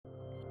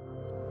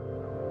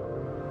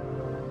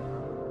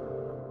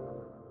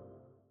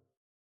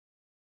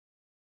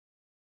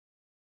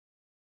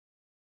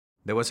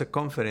There was a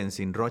conference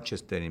in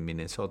Rochester in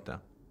Minnesota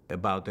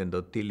about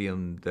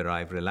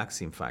endothelium-derived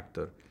relaxing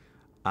factor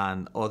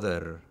and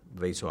other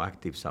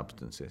vasoactive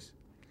substances,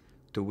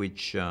 to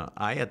which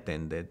I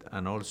attended,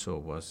 and also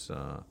was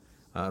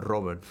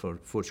Robert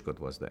Furchgott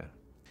was there.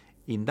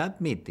 In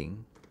that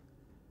meeting,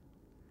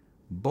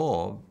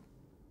 Bob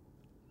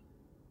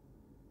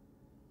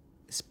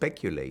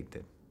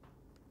speculated,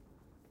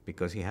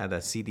 because he had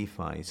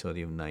acidified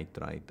sodium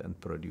nitrite and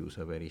produced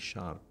a very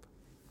sharp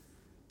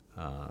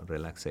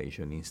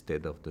relaxation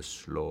instead of the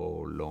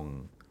slow,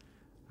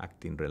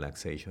 long-acting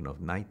relaxation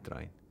of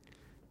nitrite,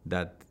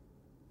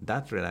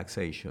 that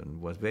relaxation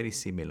was very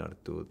similar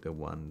to the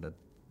one that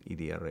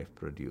EDRF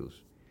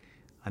produced.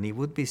 And it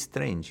would be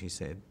strange, he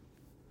said,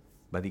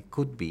 but it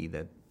could be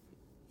that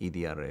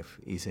EDRF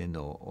is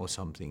NO or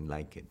something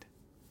like it.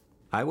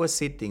 I was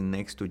sitting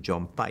next to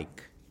John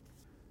Pike,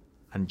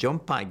 and John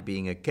Pike,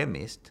 being a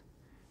chemist,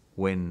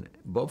 when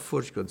Bob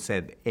Furchgott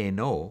said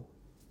NO,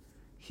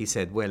 he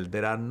said, well,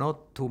 there are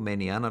not too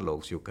many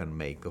analogs you can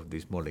make of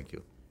this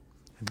molecule.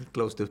 And he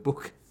closed the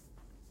book.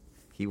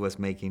 He was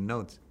making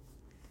notes.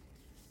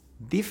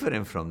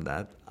 Different from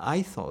that,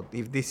 I thought,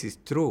 if this is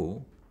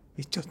true,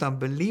 it's just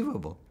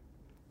unbelievable.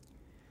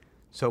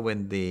 So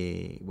when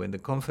the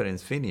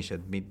conference finished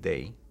at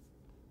midday,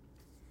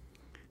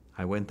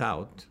 I went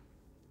out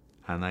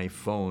and I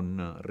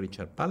phoned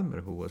Richard Palmer,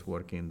 who was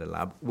working in the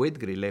lab with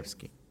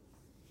Grilevsky.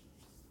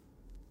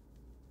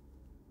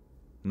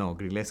 No,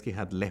 Grilevsky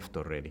had left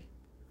already.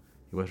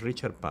 It was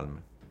Richard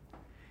Palmer.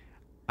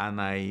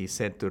 And I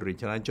said to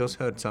Richard, I just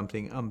heard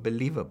something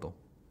unbelievable.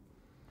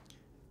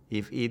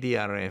 If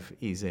EDRF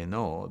is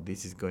NO,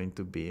 this is going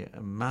to be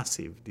a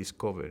massive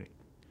discovery.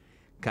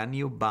 Can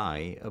you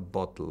buy a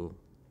bottle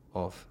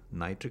of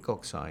nitric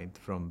oxide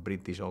from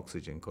British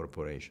Oxygen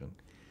Corporation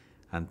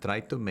and try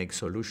to make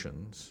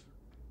solutions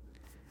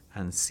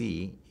and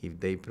see if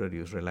they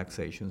produce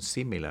relaxation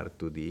similar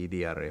to the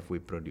EDRF we're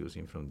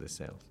producing from the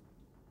cells?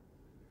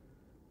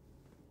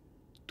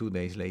 2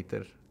 days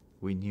later,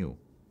 we knew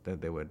that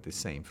they were the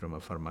same. From a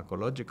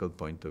pharmacological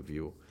point of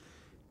view,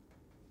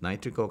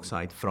 nitric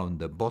oxide from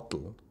the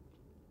bottle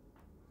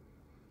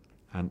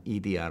and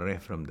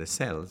EDRF from the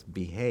cells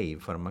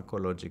behave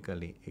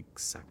pharmacologically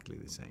exactly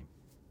the same.